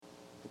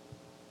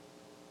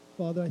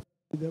Father, I thank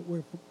you that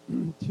where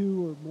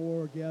two or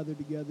more are gathered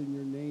together in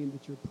your name,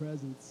 that your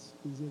presence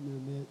is in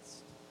their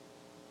midst.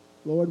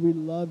 Lord, we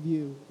love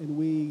you, and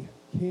we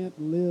can't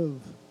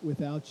live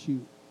without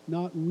you.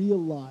 Not real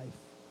life,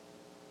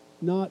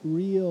 not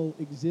real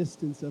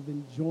existence of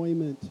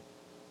enjoyment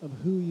of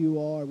who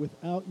you are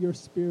without your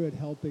Spirit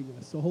helping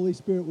us. So, Holy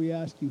Spirit, we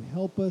ask you,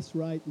 help us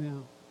right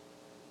now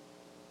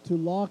to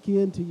lock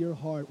into your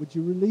heart. Would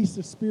you release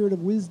the spirit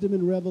of wisdom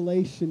and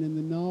revelation and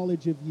the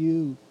knowledge of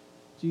you,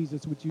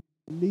 Jesus? Would you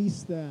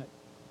release that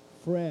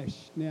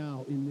fresh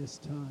now in this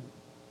time?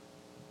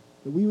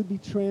 That we would be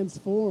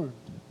transformed.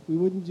 We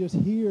wouldn't just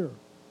hear,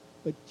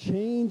 but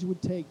change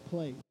would take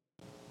place.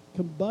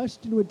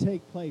 Combustion would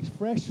take place.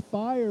 Fresh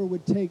fire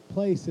would take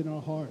place in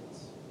our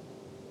hearts.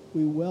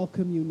 We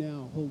welcome you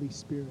now, Holy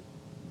Spirit,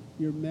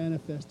 your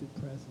manifested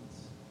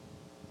presence.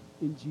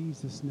 In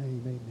Jesus'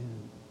 name,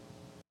 amen.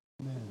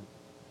 Amen.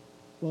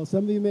 Well,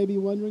 some of you may be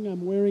wondering,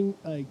 I'm wearing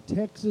a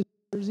Texas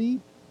jersey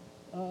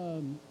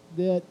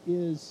that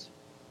is,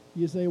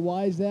 you say,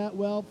 why is that?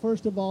 Well,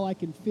 first of all, I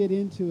can fit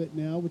into it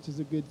now, which is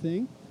a good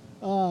thing.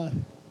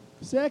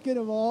 Second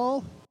of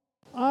all,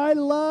 I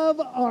love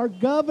our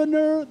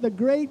governor, the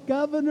great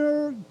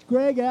governor,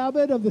 Greg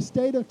Abbott of the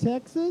state of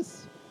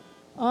Texas.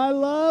 I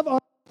love our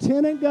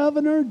lieutenant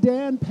governor,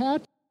 Dan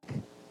Patrick,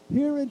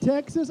 here in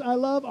Texas. I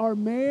love our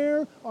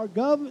mayor,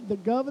 the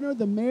governor,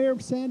 the mayor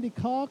of Sandy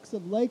Cox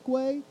of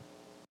Lakeway.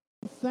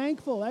 I'm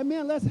thankful.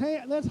 Amen.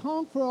 Let's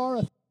honk for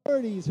our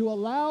authorities who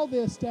allow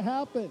this to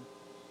happen.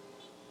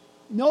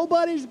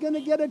 Nobody's going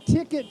to get a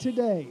ticket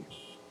today.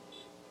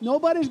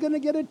 Nobody's going to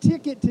get a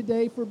ticket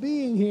today for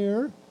being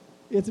here.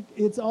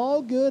 It's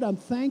all good. I'm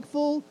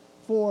thankful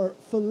for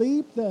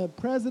Philippe, the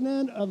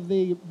president of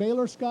the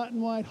Baylor Scott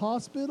and White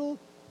Hospital.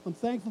 I'm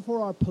thankful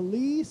for our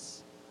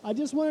police. I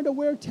just wanted to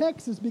wear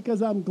Texas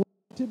because I'm glad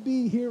to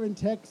be here in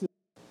Texas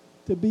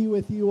to be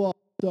with you all.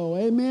 So,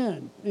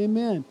 amen.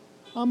 Amen.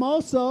 I'm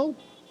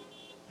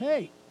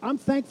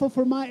thankful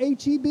for my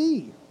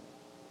HEB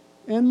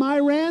and my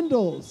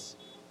Randalls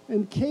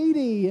and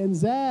Katie and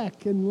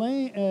Zach and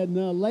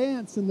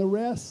Lance and the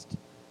rest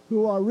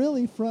who are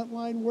really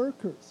frontline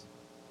workers.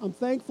 I'm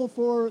thankful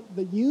for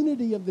the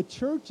unity of the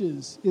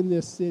churches in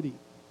this city,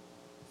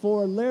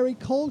 for Larry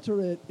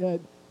Coulter at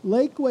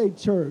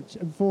Lakeway Church,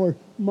 and for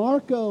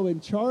Marco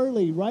and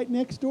Charlie right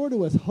next door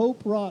to us,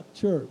 Hope Rock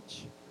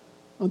Church.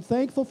 I'm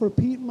thankful for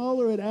Pete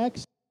Muller at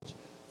Acts Church,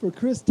 for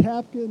Chris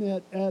Tapkin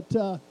at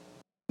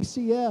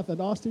ACF,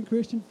 at Austin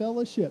Christian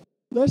Fellowship.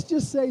 Let's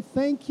just say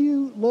thank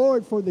you,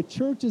 Lord, for the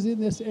churches in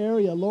this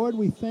area. Lord,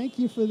 we thank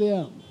you for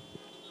them.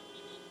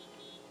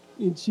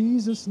 In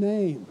Jesus'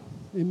 name,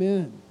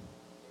 amen.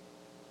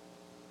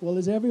 Well,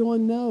 as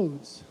everyone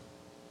knows,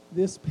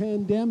 this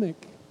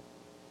pandemic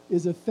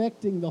is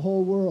affecting the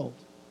whole world.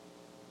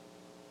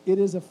 It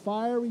is a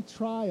fiery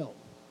trial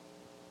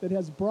that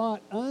has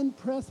brought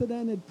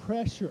unprecedented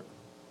pressure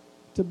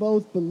to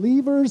both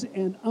believers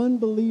and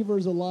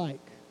unbelievers alike.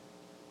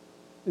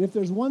 And if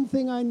there's one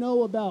thing I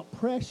know about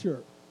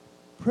pressure,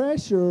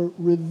 pressure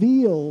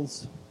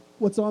reveals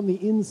what's on the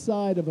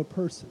inside of a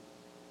person.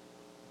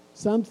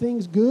 Some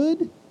things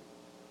good,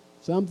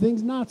 some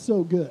things not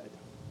so good.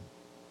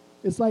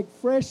 It's like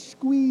fresh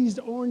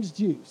squeezed orange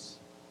juice.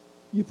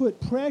 You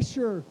put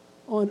pressure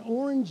on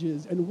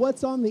oranges, and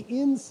what's on the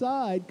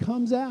inside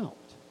comes out.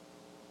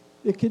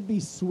 It could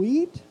be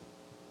sweet,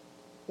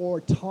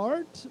 or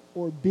tart,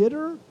 or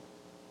bitter,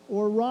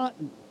 or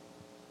rotten.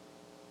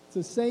 It's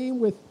the same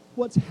with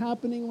what's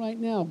happening right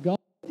now. God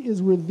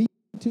is revealing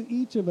to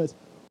each of us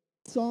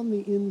what's on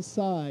the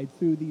inside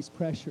through these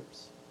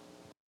pressures.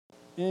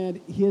 And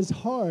his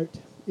heart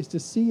is to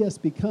see us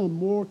become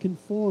more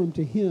conformed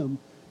to him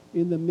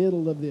in the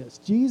middle of this.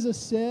 Jesus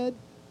said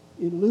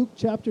in Luke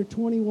chapter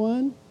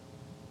 21,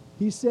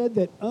 he said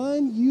that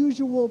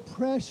unusual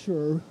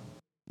pressure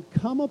would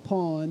come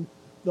upon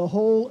the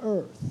whole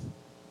earth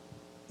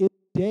in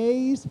the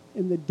days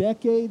and the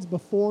decades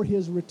before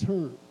his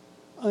return.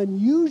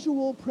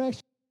 Unusual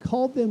pressure,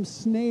 called them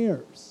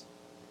snares.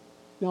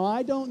 Now,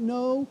 I don't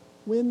know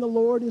when the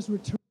Lord is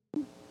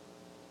returning,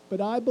 but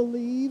I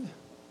believe,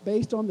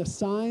 based on the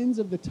signs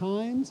of the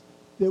times,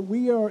 that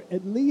we are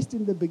at least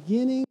in the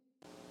beginning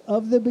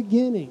of that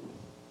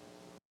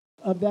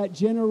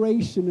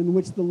generation in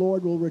which the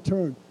Lord will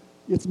return.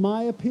 It's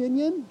my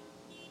opinion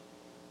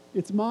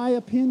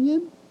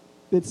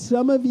that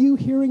some of you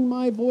hearing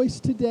my voice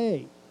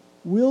today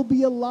will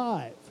be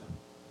alive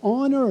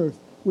on earth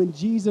when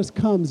Jesus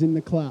comes in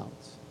the clouds.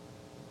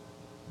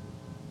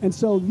 And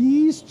so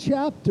these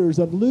chapters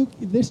of Luke,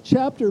 this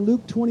chapter,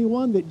 Luke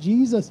 21, that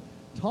Jesus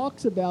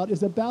talks about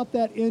is about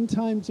that end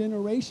time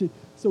generation.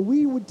 So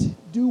we would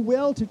do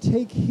well to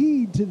take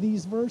heed to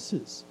these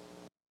verses.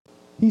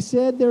 He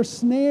said there's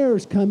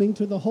snares coming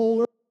to the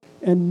whole earth,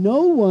 and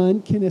no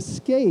one can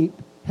escape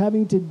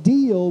having to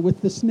deal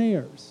with the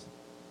snares.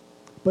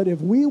 But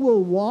if we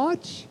will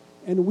watch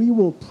and we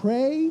will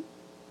pray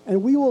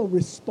and we will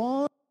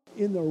respond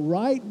in the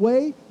right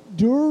way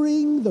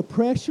during the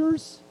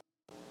pressures,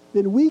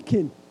 then we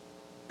can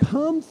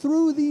come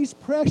through these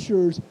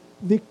pressures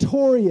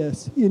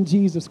victorious in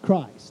Jesus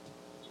Christ.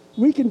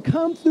 We can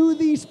come through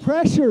these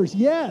pressures,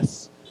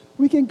 yes.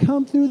 We can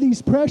come through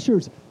these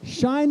pressures,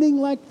 shining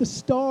like the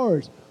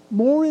stars,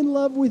 more in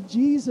love with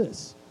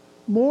Jesus,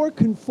 more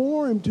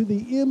conformed to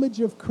the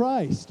image of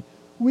Christ.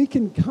 We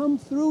can come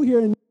through here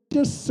and not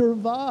just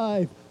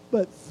survive,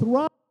 but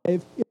thrive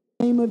in the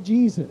name of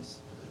Jesus.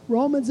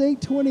 Romans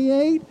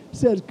 8:28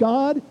 says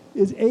God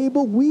is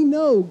able, we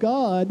know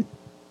God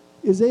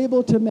is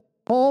able to make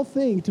all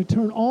things, to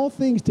turn all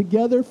things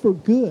together for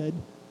good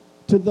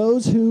to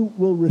those who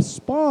will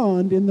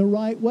respond in the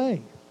right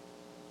way.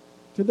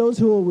 To those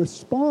who will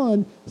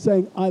respond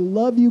saying, I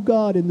love you,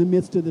 God, in the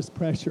midst of this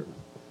pressure.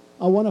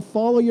 I want to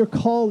follow your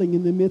calling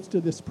in the midst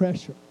of this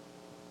pressure.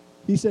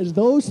 He says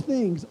those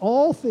things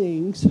are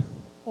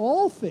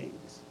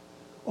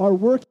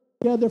working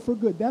together for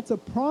good. That's a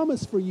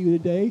promise for you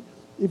today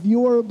if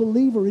you are a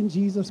believer in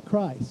Jesus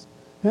Christ.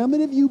 How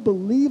many of you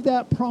believe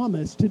that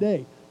promise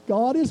today?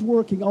 God is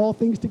working all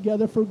things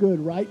together for good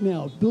right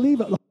now.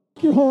 Believe it. Honk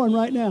your horn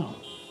right now.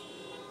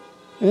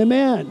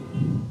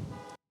 Amen.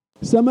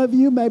 Some of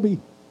you may be,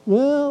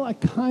 well, I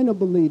kind of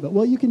believe it.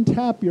 Well, you can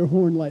tap your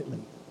horn lightly.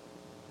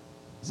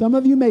 Some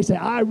of you may say,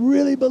 I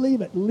really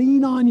believe it.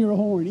 Lean on your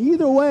horn.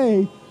 Either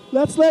way,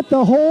 let's let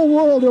the whole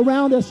world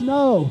around us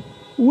know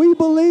we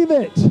believe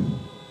it.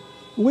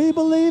 We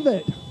believe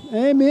it.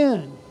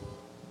 Amen.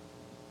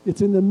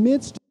 It's in the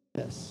midst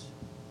of this.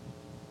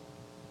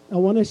 I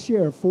want to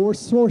share four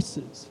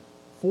sources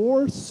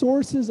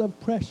of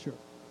pressure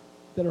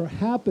that are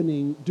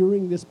happening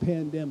during this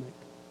pandemic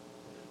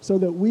so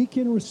that we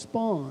can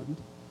respond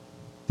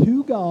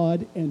to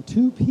God and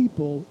to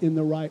people in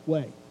the right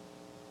way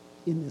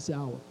in this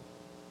hour.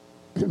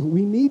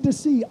 We need to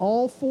see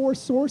all four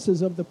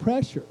sources of the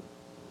pressure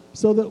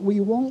so that we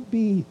won't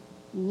be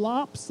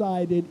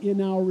lopsided in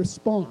our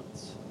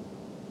response,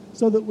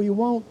 so that we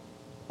won't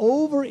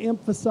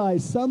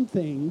overemphasize some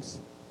things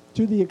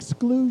to the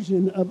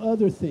exclusion of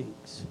other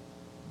things.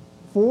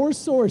 Four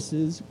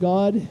sources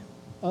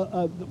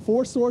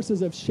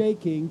of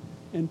shaking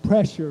and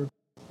pressure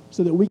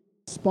so that we can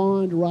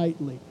respond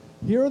rightly.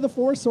 Here are the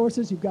four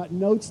sources. You've got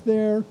notes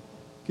there. You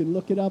can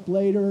look it up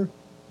later.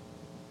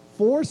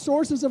 Four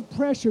sources of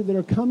pressure that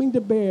are coming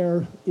to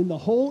bear in the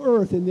whole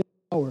earth in this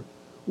hour.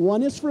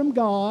 One is from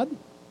God,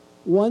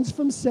 one's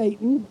from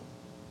Satan,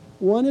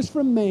 one is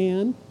from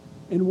man,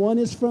 and one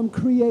is from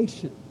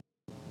creation.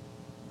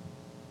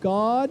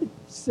 God,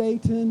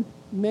 Satan,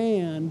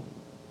 man,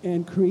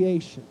 and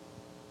creation.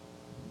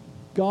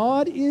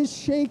 God is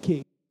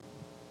shaking.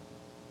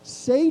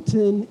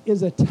 Satan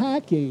is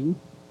attacking.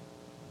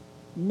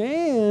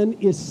 Man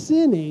is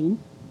sinning.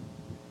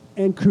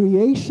 And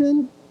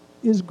creation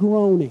is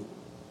groaning.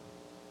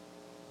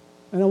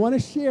 And I want to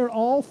share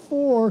all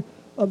four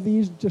of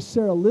these, just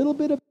share a little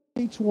bit of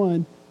each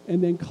one,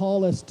 and then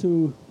call us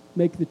to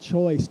make the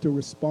choice to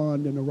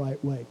respond in the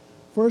right way.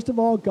 First of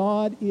all,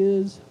 God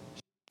is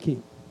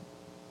shaking.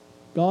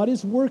 God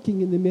is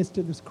working in the midst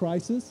of this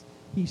crisis.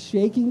 He's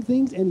shaking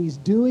things, and he's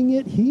doing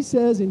it, he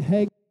says in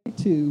Haggai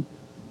 2,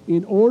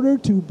 in order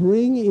to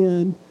bring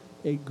in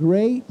a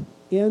great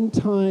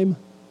end-time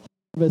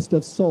harvest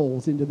of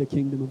souls into the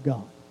kingdom of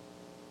God.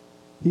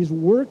 He's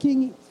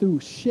working through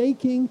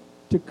shaking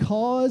to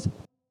cause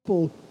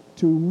people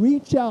to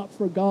reach out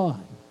for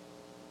God.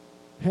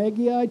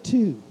 Haggai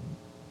 2,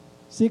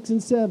 6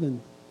 and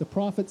 7, the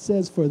prophet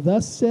says, For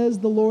thus says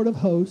the Lord of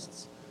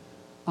hosts,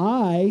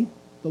 the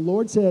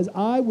Lord says,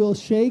 I will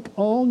shake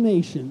all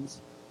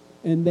nations,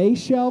 and they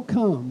shall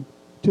come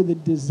to the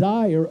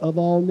desire of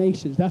all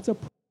nations. That's a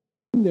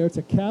problem there. It's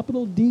a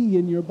capital D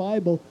in your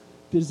Bible.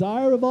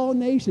 Desire of all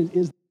nations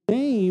is the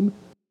name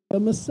of the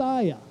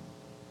Messiah.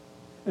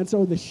 And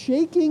so the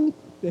shaking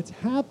that's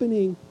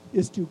happening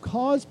is to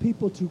cause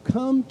people to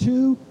come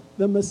to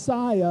the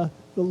Messiah,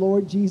 the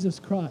Lord Jesus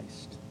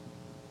Christ.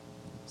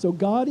 So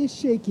God is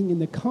shaking in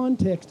the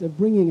context of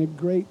bringing a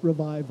great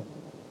revival.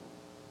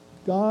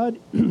 God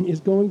is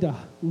going to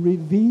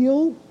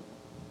reveal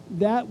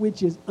that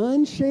which is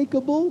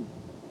unshakable,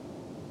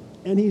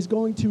 and he's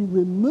going to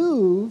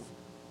remove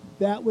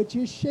that which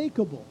is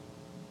shakeable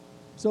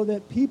so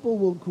that people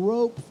will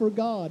grope for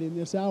God in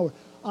this hour.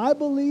 I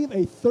believe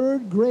a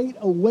third great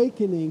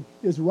awakening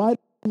is right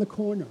on the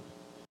corner.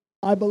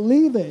 I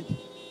believe it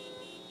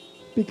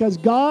because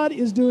God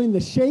is doing the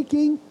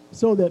shaking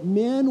so that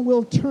men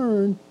will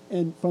turn,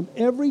 and from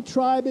every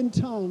tribe and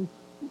tongue,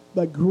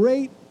 the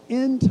great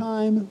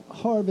end-time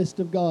harvest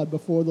of God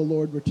before the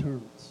Lord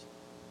returns.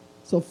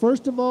 So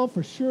first of all,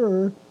 for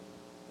sure,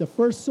 the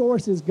first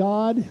source is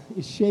God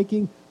is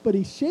shaking, but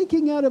he's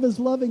shaking out of his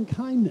loving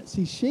kindness.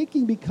 He's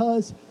shaking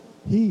because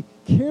he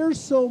cares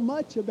so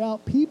much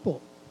about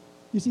people.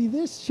 You see,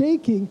 this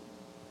shaking,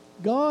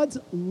 God's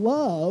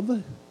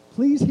love,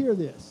 please hear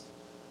this,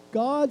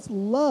 God's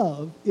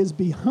love is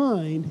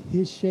behind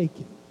his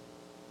shaking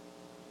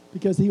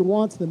because he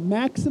wants the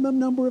maximum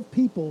number of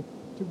people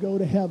to go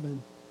to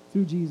heaven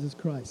through Jesus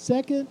Christ.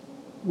 Second,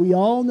 we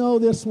all know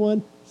this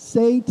one,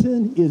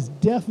 Satan is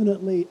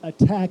definitely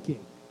attacking.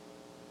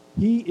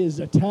 He is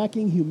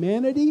attacking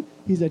humanity.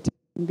 He's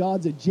attacking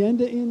God's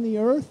agenda in the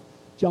earth.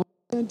 John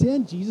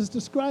 10:10, Jesus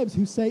describes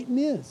who Satan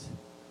is.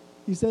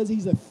 He says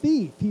he's a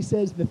thief. He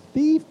says the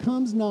thief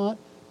comes not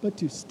but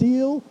to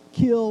steal,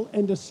 kill,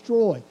 and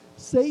destroy.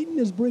 Satan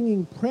is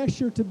bringing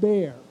pressure to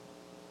bear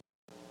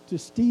to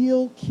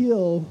steal,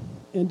 kill,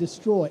 and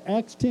destroy.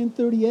 Acts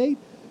 10:38,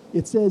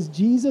 it says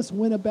Jesus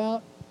went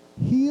about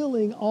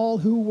healing all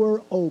who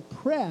were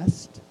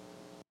oppressed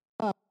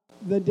by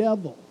the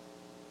devil.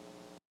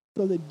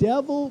 So the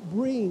devil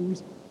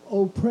brings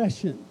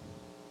oppression.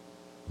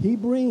 He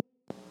brings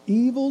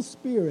evil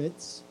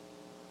spirits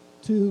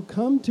to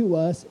come to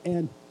us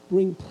and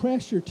bring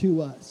pressure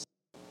to us.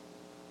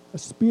 A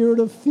spirit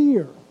of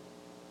fear,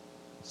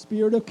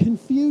 spirit of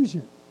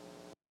confusion,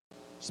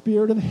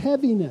 spirit of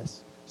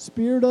heaviness,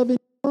 spirit of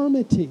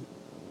infirmity.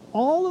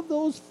 All of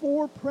those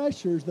four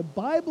pressures the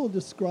Bible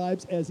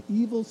describes as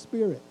evil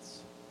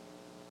spirits.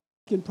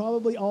 We can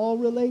probably all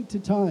relate to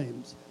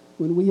times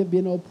when we have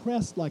been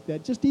oppressed like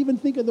that. Just even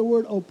think of the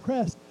word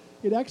oppressed.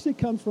 It actually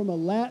comes from a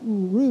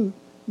Latin root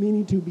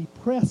meaning to be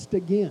pressed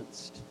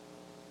against.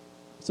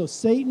 So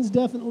Satan's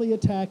definitely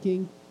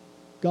attacking.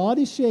 God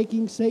is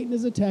shaking. Satan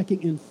is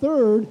attacking. And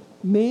third,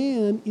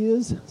 man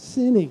is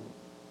sinning.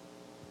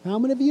 How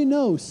many of you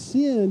know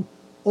sin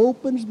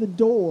opens the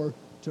door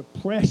to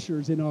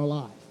pressures in our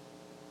life?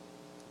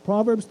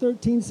 Proverbs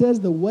 13 says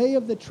the way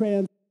of the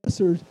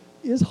transgressors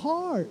is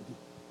hard.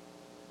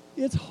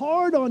 It's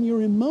hard on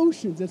your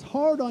emotions. It's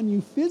hard on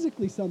you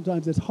physically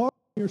sometimes. It's hard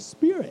on your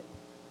spirit.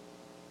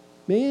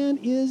 Man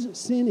is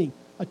sinning.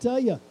 I tell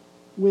you,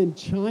 when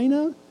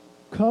China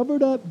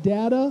covered up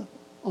data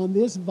on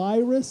this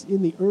virus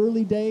in the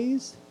early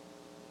days,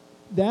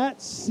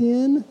 that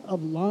sin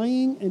of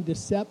lying and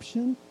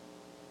deception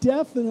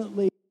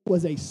definitely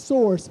was a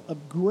source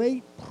of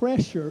great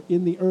pressure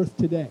in the earth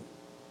today.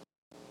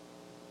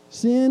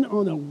 Sin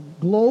on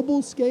a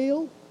global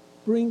scale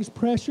brings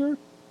pressure,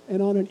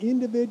 and on an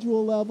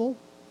individual level,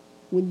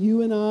 when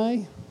you and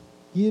I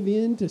give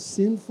in to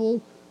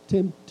sinful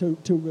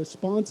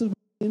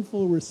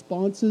sinful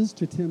responses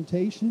to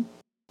temptation,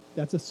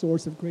 that's a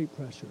source of great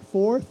pressure.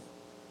 Fourth,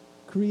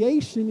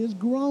 creation is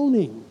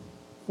groaning.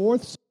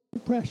 Fourth source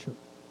of pressure.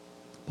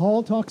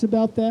 Paul talks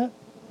about that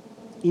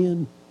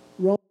in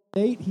Romans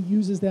 8. He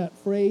uses that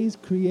phrase,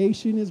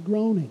 creation is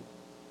groaning.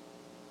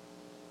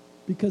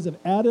 Because of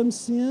Adam's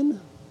sin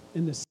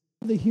and the sin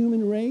of the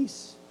human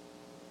race,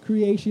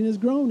 creation is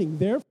groaning.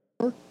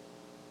 Therefore,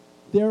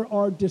 there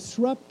are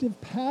disruptive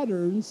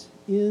patterns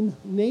in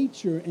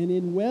nature and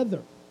in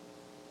weather.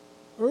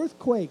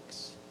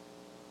 Earthquakes,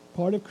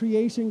 part of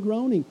creation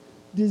groaning.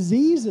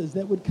 Diseases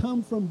that would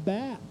come from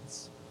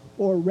bats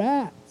or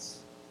rats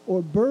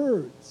or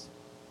birds.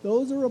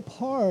 Those are a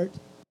part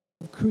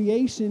of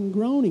creation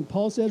groaning.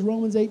 Paul says,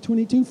 Romans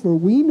 8:22, for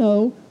we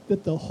know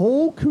that the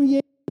whole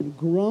creation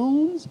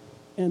groans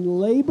and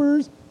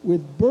labors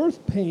with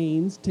birth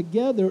pains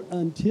together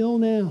until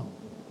now.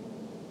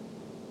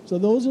 So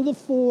those are the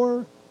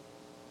four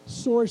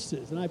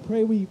sources. And I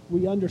pray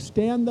we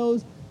understand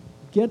those,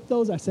 get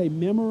those. I say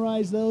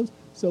memorize those.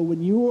 So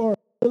when you are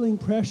feeling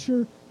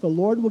pressure, the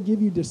Lord will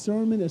give you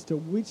discernment as to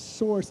which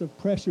source of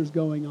pressure is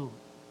going on.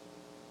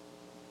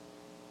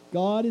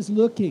 God is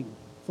looking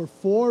for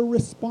four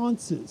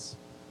responses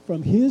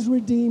from His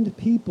redeemed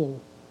people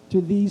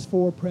to these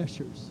four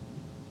pressures.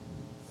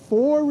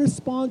 Four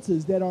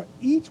responses that are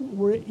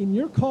we're in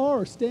your car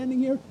or standing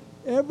here,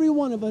 every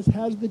one of us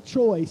has the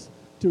choice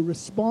to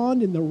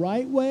respond in the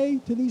right way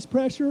to these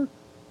pressures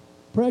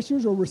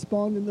or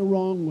respond in the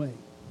wrong way.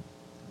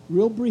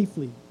 Real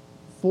briefly,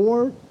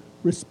 four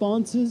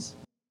responses.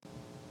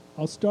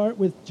 I'll start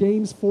with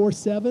James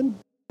 4:7.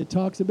 It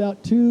talks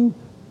about two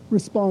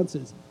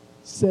responses.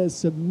 It says,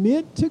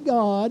 submit to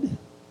God,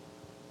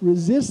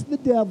 resist the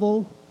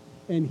devil,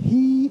 and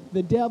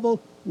the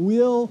devil,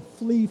 will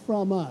flee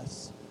from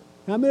us.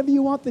 How many of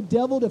you want the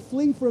devil to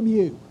flee from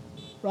you?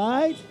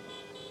 Right?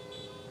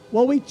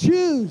 Well, we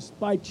choose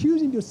by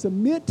choosing to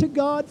submit to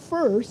God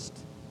first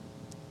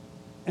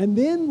and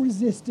then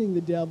resisting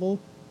the devil.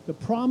 The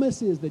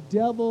promise is the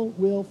devil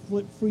will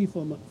flee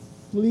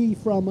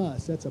from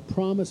us. That's a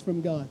promise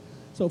from God.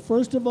 So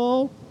first of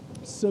all,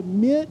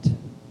 submit.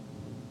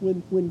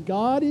 When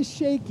God is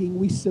shaking,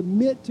 we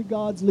submit to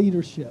God's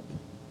leadership.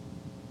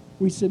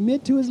 We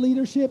submit to His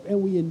leadership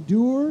and we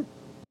endure.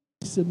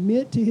 We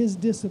submit to His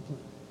discipline.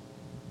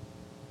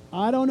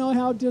 I don't know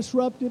how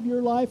disruptive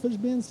your life has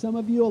been. Some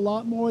of you a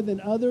lot more than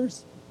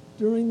others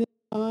during this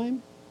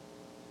time.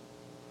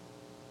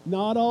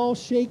 Not all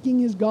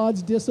shaking is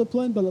God's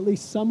discipline, but at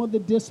least some of the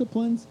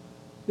disciplines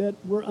that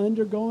we're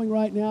undergoing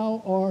right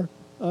now are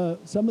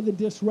some of the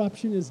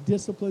disruption is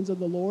disciplines of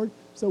the Lord.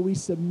 So we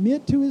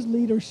submit to His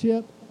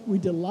leadership, we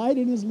delight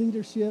in His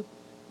leadership,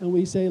 and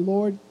we say,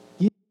 Lord,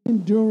 give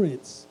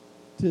endurance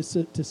to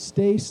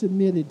stay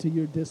submitted to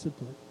your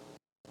discipline.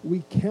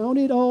 We count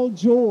it all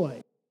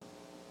joy.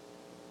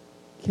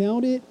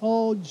 Count it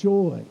all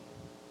joy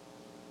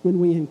when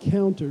we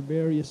encounter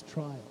various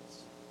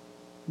trials,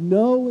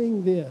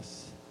 knowing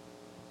this,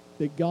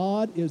 that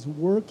God is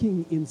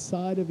working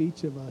inside of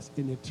each of us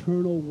an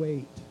eternal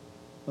weight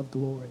of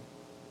glory.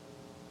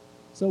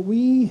 So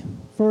we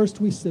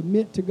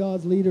submit to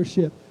God's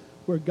leadership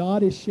where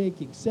God is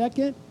shaking.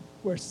 Second,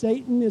 where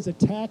Satan is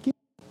attacking,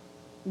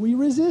 we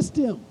resist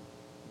him.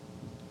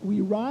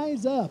 We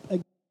rise up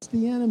against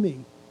the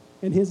enemy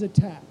and his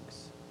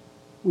attacks.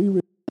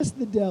 We resist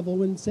the devil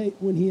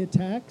when he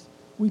attacks.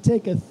 We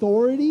take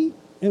authority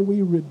and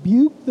we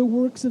rebuke the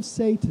works of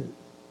Satan.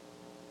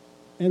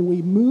 And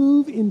we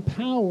move in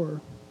power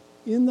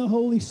in the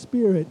Holy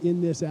Spirit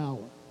in this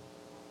hour.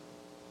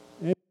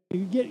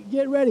 And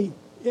get ready.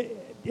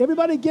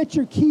 Everybody get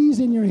your keys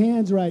in your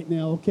hands right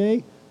now,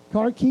 okay?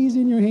 Car keys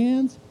in your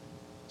hands.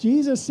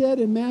 Jesus said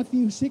in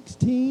Matthew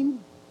 16,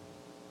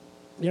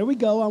 there we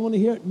go, I want to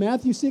hear it.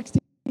 Matthew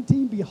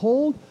 16,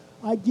 behold,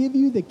 I give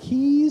you the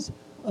keys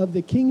of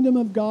the kingdom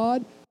of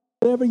God.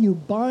 Whatever you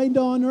bind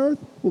on earth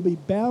will be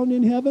bound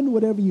in heaven.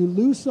 Whatever you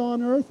loose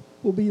on earth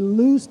will be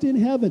loosed in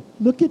heaven.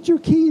 Look at your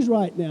keys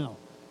right now.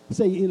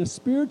 Say, in a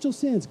spiritual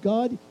sense,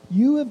 God,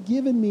 you have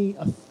given me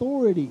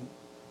authority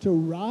to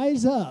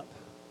rise up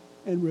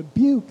and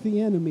rebuke the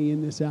enemy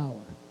in this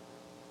hour.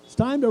 It's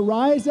time to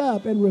rise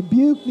up and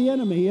rebuke the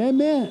enemy.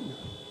 Amen.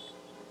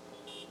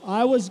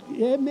 I was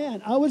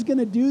going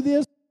to do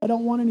this. I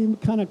don't want any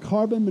kind of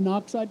carbon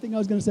monoxide thing. I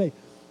was going to say,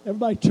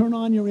 everybody turn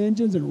on your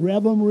engines and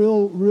rev them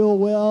real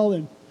well,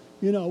 and,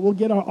 we'll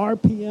get our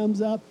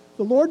RPMs up.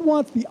 The Lord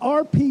wants the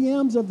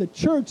RPMs of the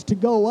church to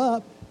go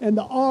up and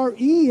the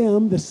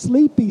REM, the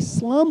sleepy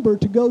slumber,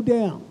 to go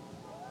down.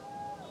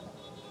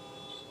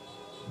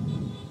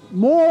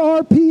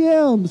 More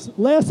RPMs,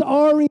 less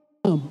REM.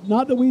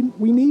 Not that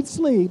we need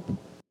sleep,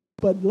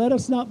 but let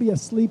us not be a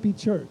sleepy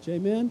church.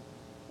 Amen?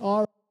 All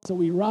right, so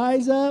we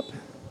rise up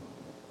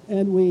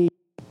and we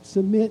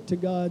submit to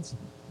God's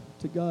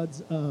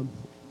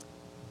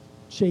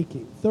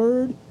shaking.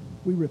 Third,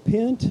 we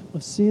repent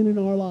of sin in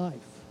our life.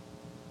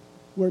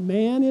 Where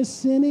man is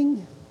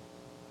sinning,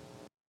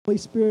 Holy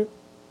Spirit,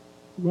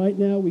 right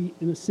now we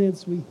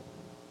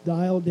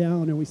dial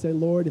down and we say,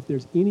 Lord, if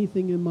there's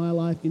anything in my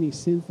life, any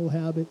sinful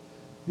habit,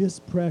 this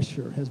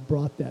pressure has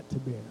brought that to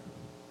bear.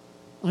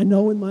 I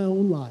know in my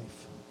own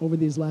life, over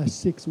these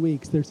last 6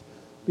 weeks, there's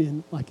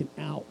been like an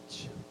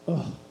ouch.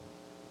 Oh,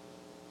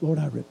 Lord,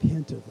 I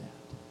repent of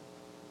that.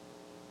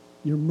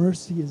 Your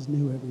mercy is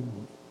new every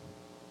morning.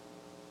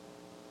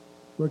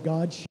 Where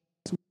God shakes,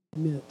 we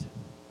submit.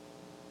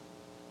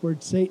 Where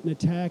Satan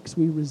attacks,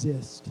 we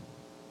resist.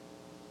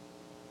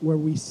 Where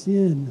we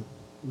sin,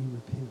 we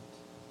repent.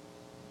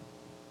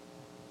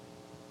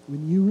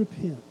 When you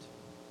repent,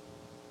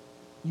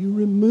 you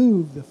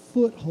remove the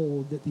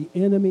foothold that the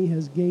enemy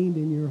has gained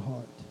in your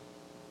heart.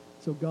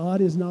 So God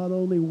is not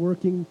only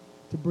working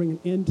to bring an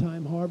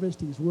end-time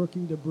harvest, he's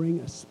working to bring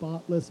a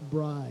spotless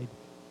bride,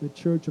 the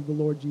church of the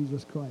Lord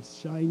Jesus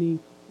Christ, shining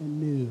and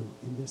new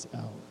in this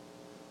hour.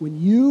 When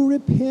you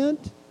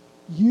repent,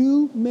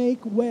 you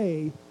make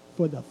way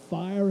for the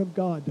fire of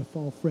God to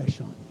fall fresh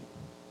on you.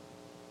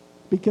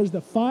 Because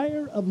the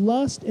fire of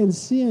lust and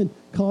sin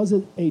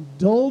causes a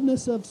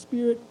dullness of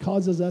spirit,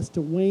 causes us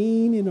to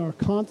wane in our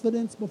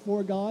confidence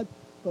before God.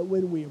 But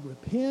when we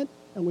repent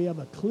and we have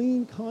a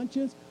clean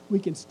conscience, we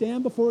can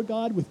stand before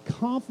God with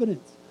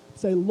confidence.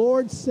 Say,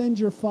 Lord, send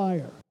your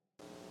fire.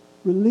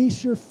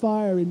 Release your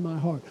fire in my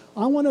heart.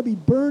 I want to be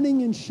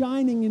burning and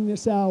shining in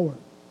this hour,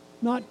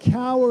 not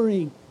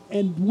cowering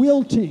and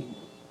wilting.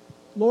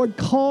 Lord,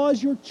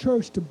 cause your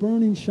church to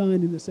burn and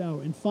shine in this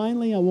hour. And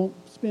finally, I won't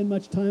spend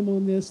much time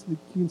on this. You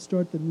can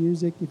start the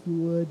music if you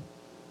would.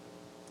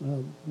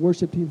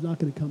 Worship team's not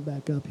going to come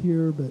back up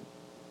here, but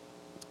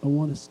I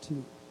want us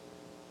to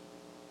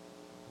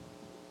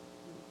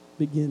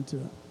begin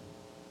to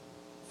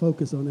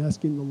focus on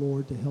asking the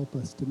Lord to help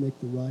us to make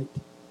the right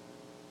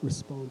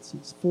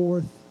responses.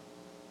 Fourth,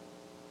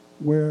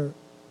 where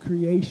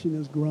creation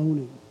is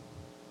groaning,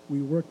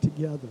 we work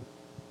together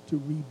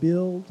to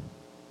rebuild,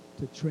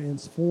 to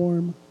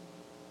transform,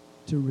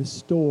 to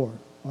restore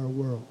our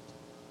world.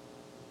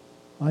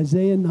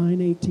 Isaiah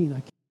 9:18. I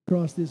came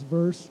across this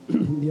verse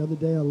the other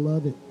day. I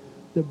love it.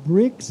 The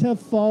bricks have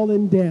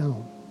fallen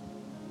down.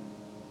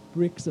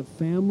 Bricks of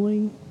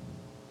family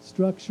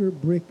structure,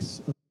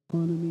 bricks of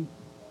economy,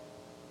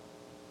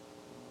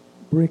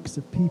 bricks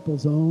of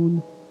people's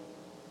own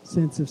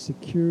sense of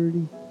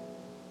security.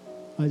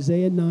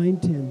 Isaiah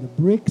 9:10. The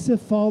bricks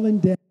have fallen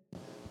down,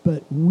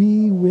 but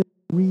we will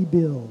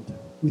rebuild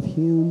with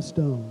hewn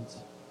stones.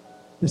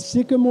 The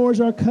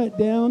sycamores are cut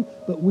down,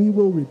 but we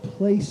will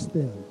replace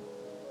them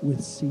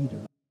with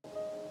cedar.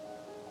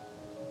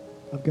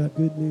 I've got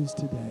good news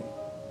today.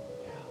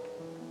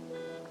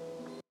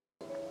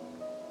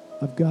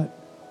 I've got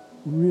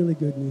really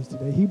good news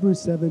today. Hebrews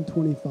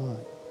 7:25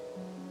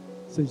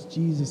 says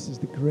Jesus is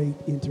the great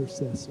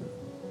intercessor.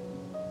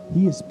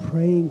 He is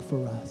praying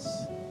for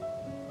us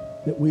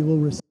that we will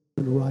respond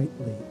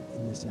rightly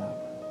in this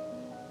hour.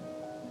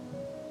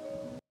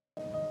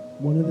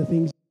 One of the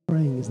things he's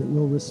praying is that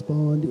we'll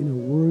respond in a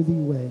worthy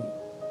way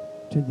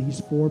to these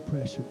four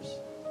pressures,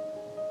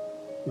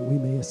 that we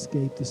may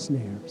escape the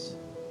snares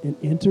and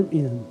enter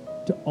in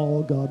to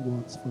all God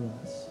wants for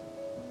us.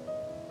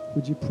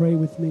 Would you pray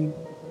with me?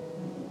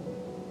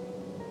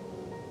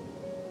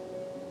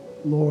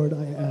 Lord,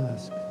 I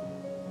ask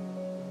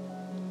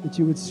that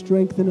you would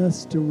strengthen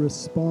us to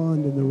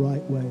respond in the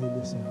right way in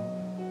this hour.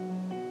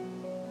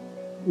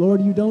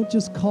 Lord, you don't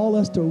just call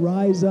us to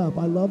rise up.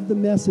 I love the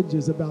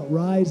messages about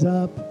rise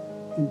up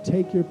and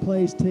take your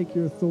place, take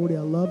your authority.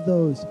 I love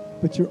those.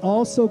 But you're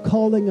also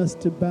calling us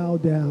to bow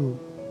down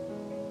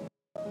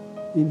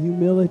in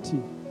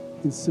humility,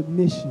 in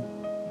submission.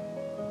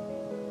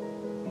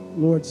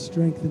 Lord,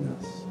 strengthen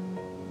us.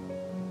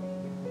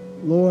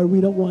 Lord,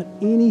 we don't want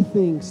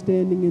anything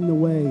standing in the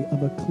way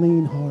of a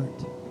clean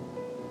heart.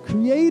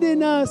 Create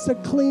in us a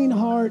clean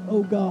heart,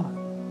 O God.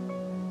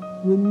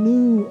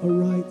 Renew a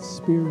right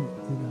spirit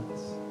in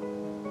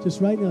us.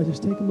 Just right now,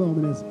 just take a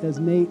moment as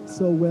Nate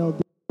so well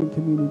did in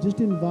communion.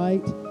 Just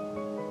invite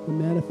the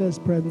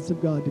manifest presence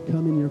of God to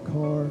come in your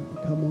car,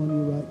 to come on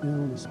you right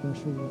now in a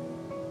special way.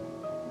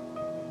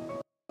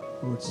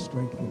 Lord,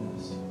 strengthen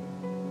us.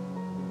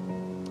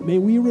 May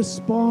we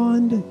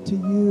respond to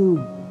you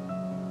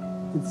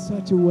in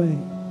such a way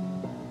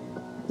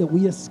that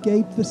we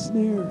escape the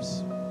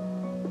snares,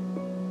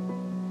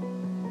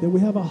 that we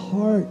have a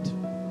heart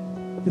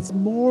that's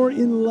more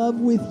in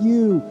love with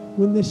you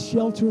when this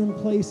shelter in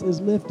place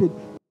is lifted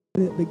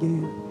than it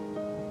began.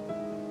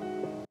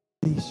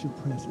 Release your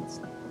presence.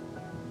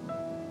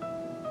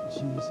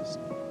 In Jesus'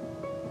 name.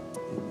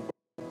 Amen.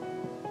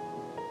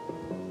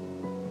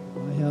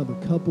 I have a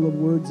couple of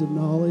words of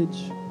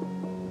knowledge.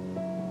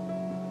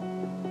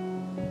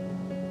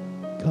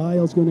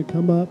 Kyle's going to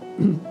come up,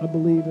 I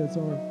believe, as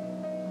our,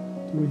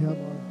 do we have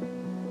our,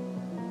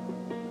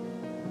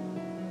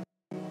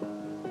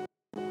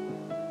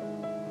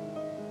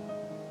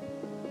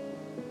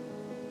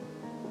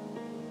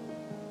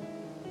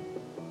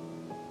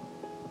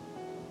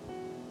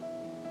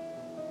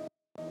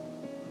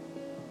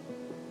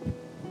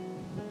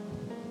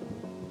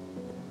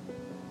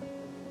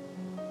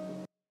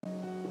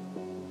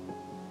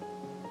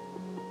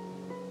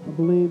 I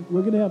believe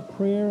we're going to have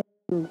prayer.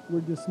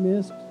 We're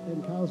dismissed,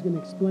 and Kyle's going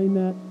to explain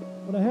that.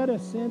 But I had a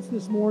sense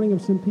this morning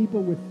of some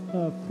people with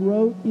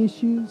throat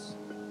issues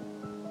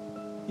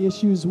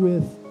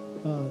with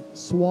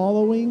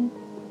swallowing,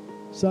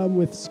 some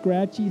with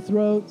scratchy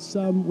throat,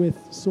 some with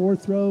sore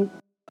throat,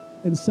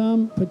 and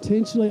some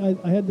potentially,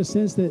 I had the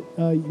sense that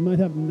you might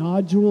have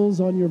nodules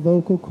on your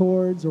vocal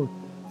cords or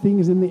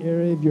things in the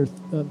area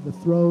of the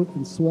throat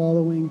and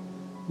swallowing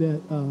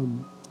that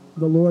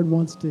the Lord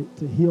wants to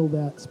heal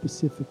that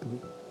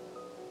specifically.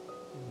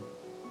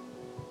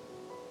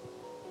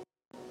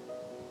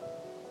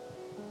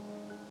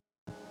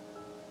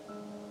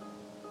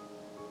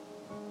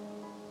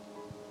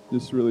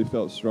 Just really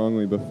felt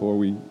strongly before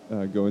we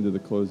go into the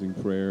closing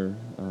prayer,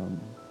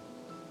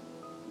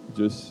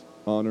 just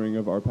honoring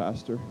of our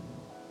pastor.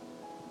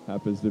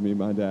 Happens to be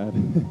my dad.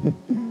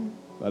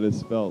 I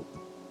just felt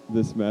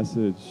this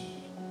message,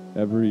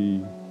 every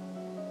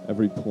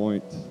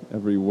point,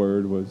 every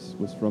word was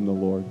from the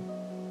Lord,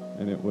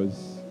 and it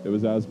was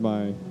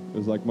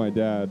like my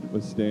dad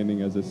was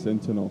standing as a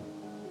sentinel,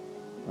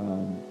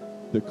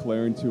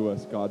 declaring to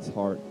us God's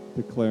heart,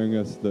 declaring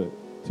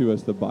to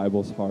us the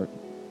Bible's heart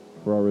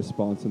for our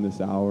response in this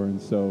hour.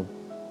 And so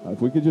if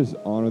we could just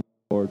honor the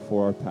Lord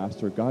for our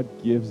pastor. God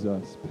gives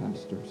us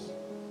pastors.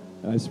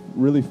 And I just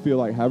really feel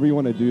like however you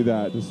want to do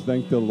that, just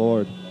thank the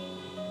Lord.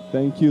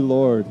 Thank you,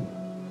 Lord,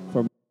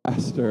 for my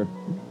pastor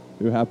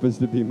who happens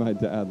to be my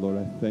dad. Lord,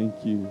 I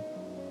thank you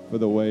for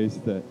the ways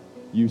that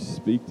you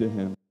speak to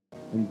him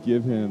and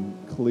give him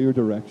clear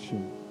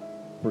direction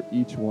for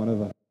each one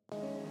of us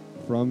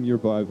from your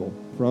Bible,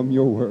 from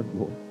your word,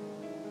 Lord.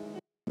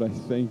 But I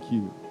thank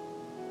you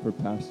for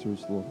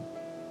pastors, Lord,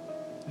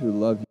 who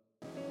love you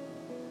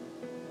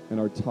and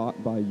are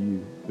taught by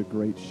you, the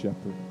great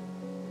shepherd.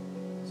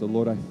 So,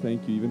 Lord, I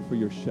thank you even for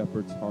your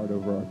shepherd's heart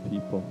over our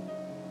people.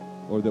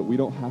 Lord, that we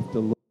don't have to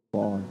look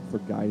far for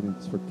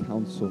guidance, for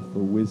counsel, for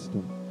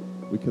wisdom.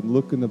 We can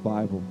look in the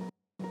Bible.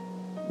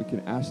 We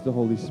can ask the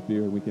Holy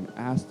Spirit. We can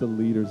ask the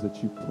leaders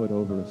that you put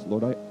over us.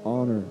 Lord, I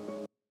honor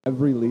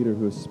every leader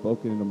who has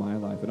spoken into my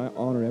life, and I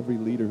honor every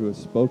leader who has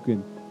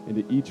spoken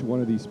into each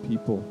one of these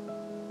people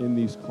in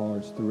these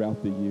cars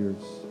throughout the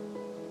years.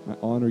 I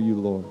honor you,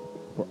 Lord,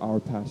 for our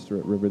pastor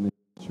at River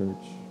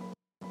Church.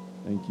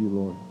 Thank you,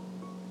 Lord.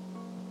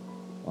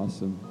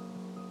 Awesome.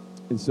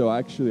 And so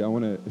actually I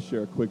want to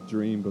share a quick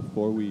dream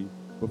before we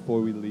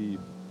leave.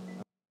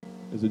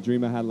 There's a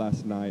dream I had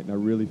last night, and I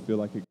really feel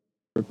like it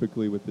goes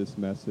perfectly with this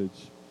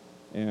message.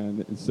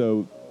 And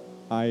so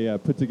I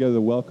put together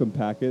the welcome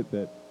packet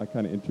that I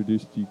kind of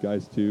introduced you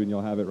guys to, and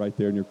you'll have it right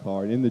there in your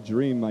car. And in the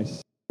dream, my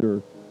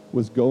sister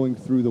was going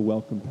through the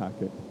welcome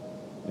packet.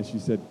 And she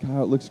said,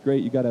 Kyle, it looks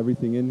great. You got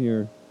everything in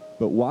here.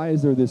 But why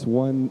is there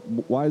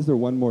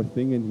one more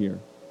thing in here?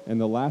 And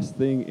the last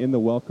thing in the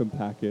welcome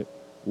packet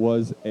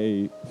was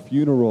a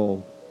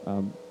funeral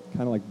kind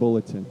of like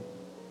bulletin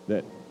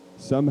that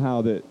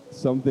somehow that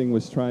something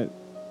was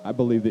I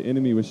believe the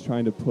enemy was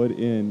trying to put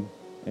in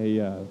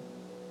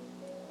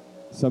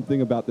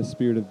something about the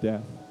spirit of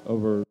death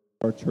over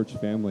our church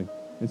family.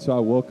 And so I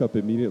woke up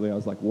immediately. I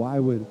was like, why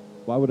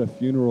would a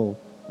funeral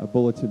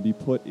bulletin be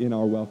put in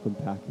our welcome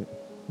packet?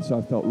 So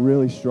I felt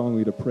really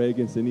strongly to pray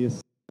against any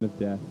assignment of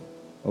death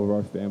over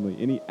our family,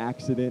 any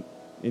accident,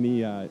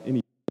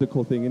 any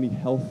physical thing, any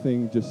health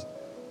thing. Just,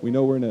 we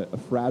know we're in a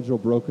fragile,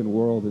 broken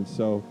world, and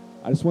so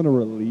I just want to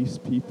release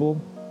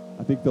people.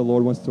 I think the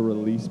Lord wants to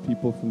release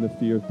people from the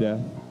fear of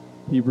death.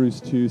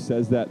 Hebrews 2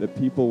 says that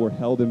people were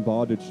held in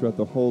bondage throughout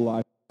their whole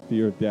life in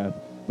fear of death.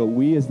 But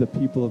we as the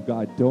people of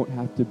God don't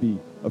have to be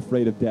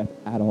afraid of death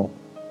at all,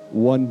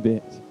 one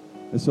bit.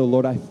 And so,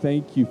 Lord, I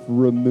thank you for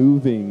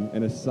removing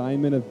an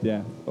assignment of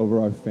death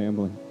over our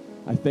family.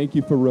 I thank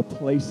you for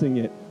replacing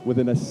it with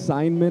an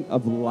assignment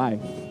of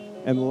life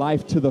and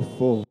life to the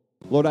full.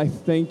 Lord, I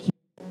thank you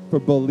for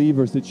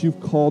believers that you've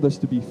called us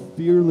to be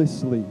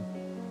fearlessly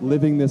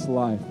living this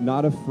life,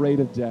 not afraid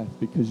of death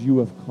because you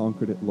have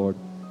conquered it, Lord.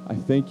 I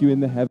thank you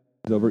in the heavens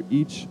over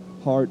each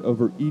heart,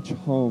 over each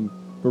home,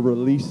 for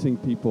releasing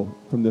people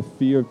from the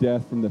fear of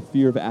death, from the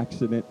fear of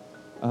accident,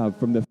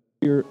 from the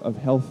fear of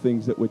health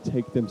things that would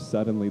take them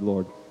suddenly,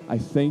 Lord. I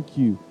thank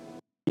you.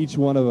 Each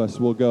one of us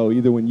will go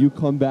either when you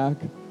come back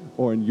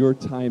or in your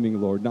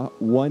timing, Lord,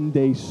 not one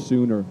day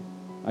sooner.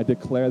 I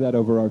declare that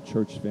over our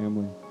church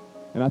family.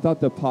 And I thought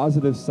the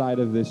positive side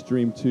of this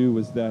dream, too,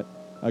 was that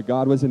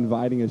God was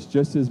inviting us,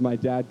 just as my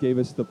dad gave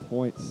us the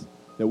points,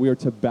 that we are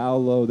to bow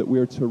low, that we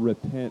are to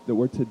repent, that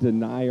we're to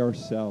deny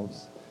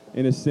ourselves.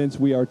 In a sense,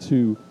 we are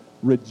to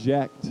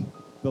reject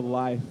the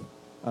life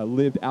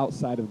lived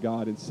outside of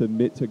God and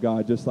submit to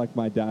God, just like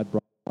my dad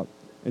brought up.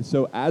 And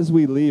so as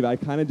we leave, I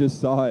kind of just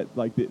saw it,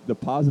 like the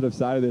positive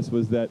side of this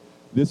was that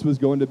this was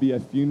going to be a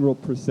funeral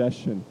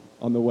procession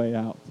on the way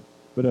out,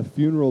 but a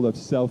funeral of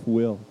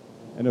self-will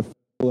and a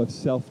funeral of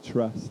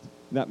self-trust.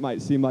 And that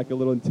might seem like a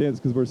little intense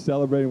because we're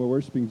celebrating, we're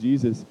worshiping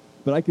Jesus,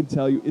 but I can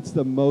tell you it's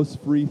the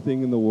most free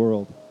thing in the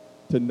world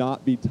to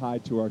not be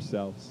tied to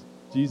ourselves.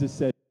 Jesus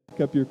said, pick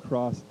up your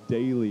cross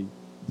daily,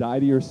 die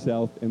to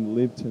yourself, and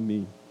live to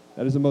me.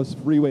 That is the most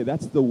free way.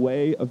 That's the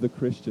way of the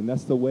Christian.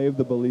 That's the way of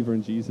the believer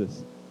in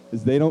Jesus,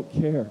 is they don't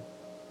care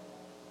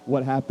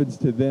what happens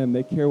to them.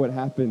 They care what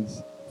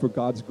happens for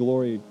God's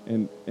glory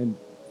and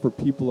for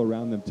people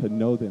around them to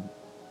know them.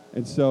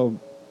 And so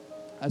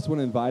I just want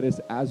to invite us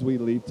as we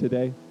leave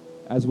today,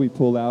 as we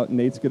pull out.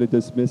 Nate's going to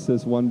dismiss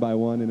us one by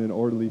one in an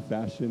orderly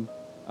fashion.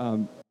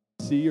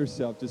 See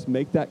yourself. Just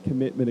make that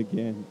commitment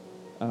again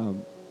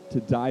to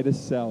die to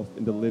self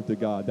and to live to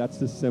God. That's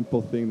the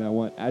simple thing that I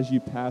want. As you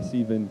pass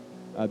even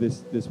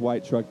this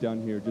white truck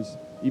down here, just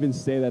even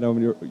say that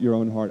over your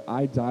own heart.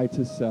 I die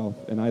to self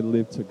and I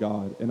live to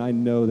God. And I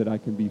know that I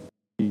can be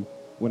free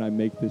when I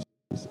make this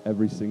choice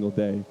every single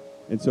day.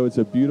 And so it's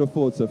a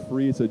beautiful, it's a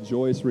free, it's a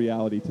joyous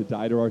reality to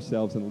die to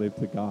ourselves and live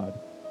to God.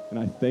 And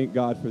I thank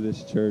God for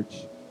this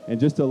church. And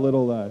just a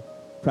little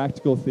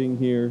practical thing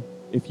here.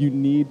 If you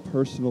need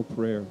personal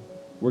prayer,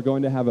 we're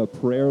going to have a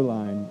prayer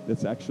line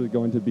that's actually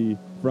going to be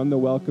from the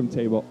welcome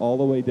table all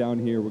the way down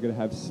here. We're going to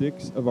have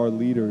 6 of our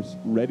leaders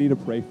ready to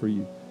pray for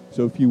you.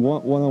 So if you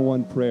want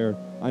one-on-one prayer,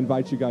 I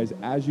invite you guys,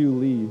 as you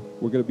leave,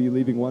 we're going to be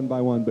leaving one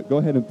by one, but go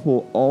ahead and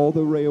pull all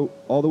the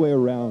way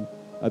around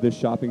this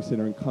shopping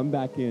center and come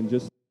back in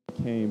just like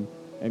you came,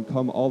 and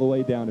come all the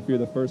way down. If you're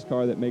the first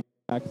car that makes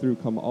it back through,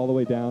 come all the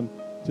way down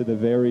to the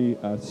very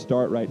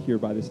start right here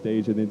by the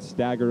stage, and then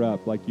stagger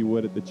up like you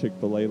would at the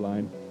Chick-fil-A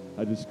line.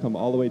 Just come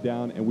all the way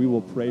down, and we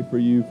will pray for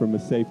you from a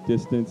safe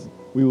distance.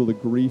 We will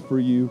agree for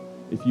you.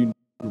 If you need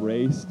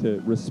grace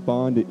to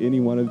respond to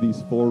any one of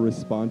these 4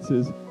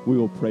 responses, we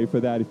will pray for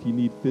that. If you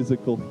need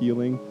physical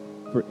healing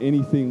for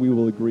anything, we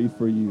will agree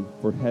for you,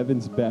 for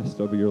heaven's best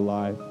over your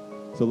life.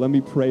 So let me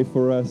pray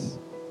for us,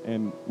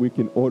 and we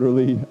can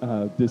orderly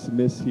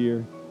dismiss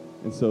here.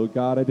 And so,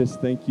 God, I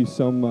just thank you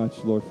so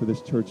much, Lord, for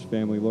this church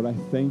family. Lord, I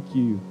thank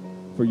you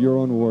for your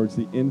own words,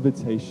 the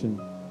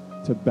invitation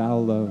to bow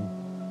low,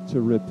 to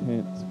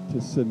repent,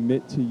 to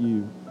submit to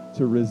you,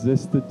 to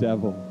resist the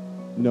devil,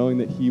 knowing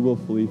that he will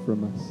flee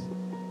from us.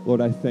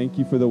 Lord, I thank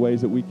you for the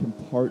ways that we can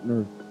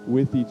partner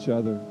with each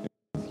other, and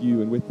with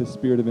you, and with the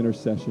spirit of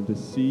intercession to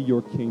see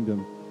your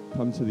kingdom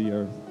come to the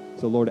earth.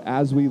 So, Lord,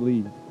 as we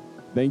leave,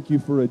 thank you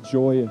for a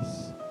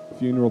joyous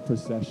funeral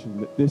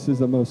procession, that this is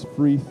the most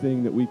free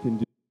thing that we can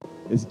do,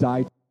 is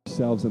die to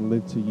ourselves and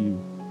live to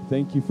you.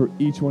 Thank you for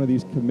each one of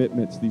these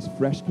commitments, these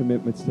fresh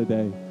commitments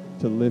today,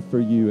 to live for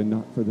you and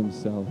not for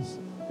themselves.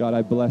 God,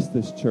 I bless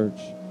this church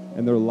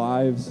and their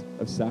lives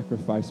of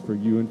sacrifice for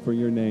you and for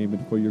your name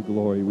and for your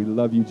glory. We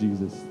love you,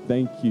 Jesus.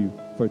 Thank you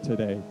for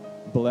today.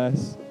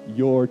 Bless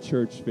your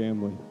church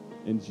family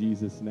in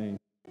Jesus' name.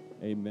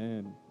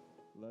 Amen.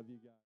 Love you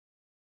guys.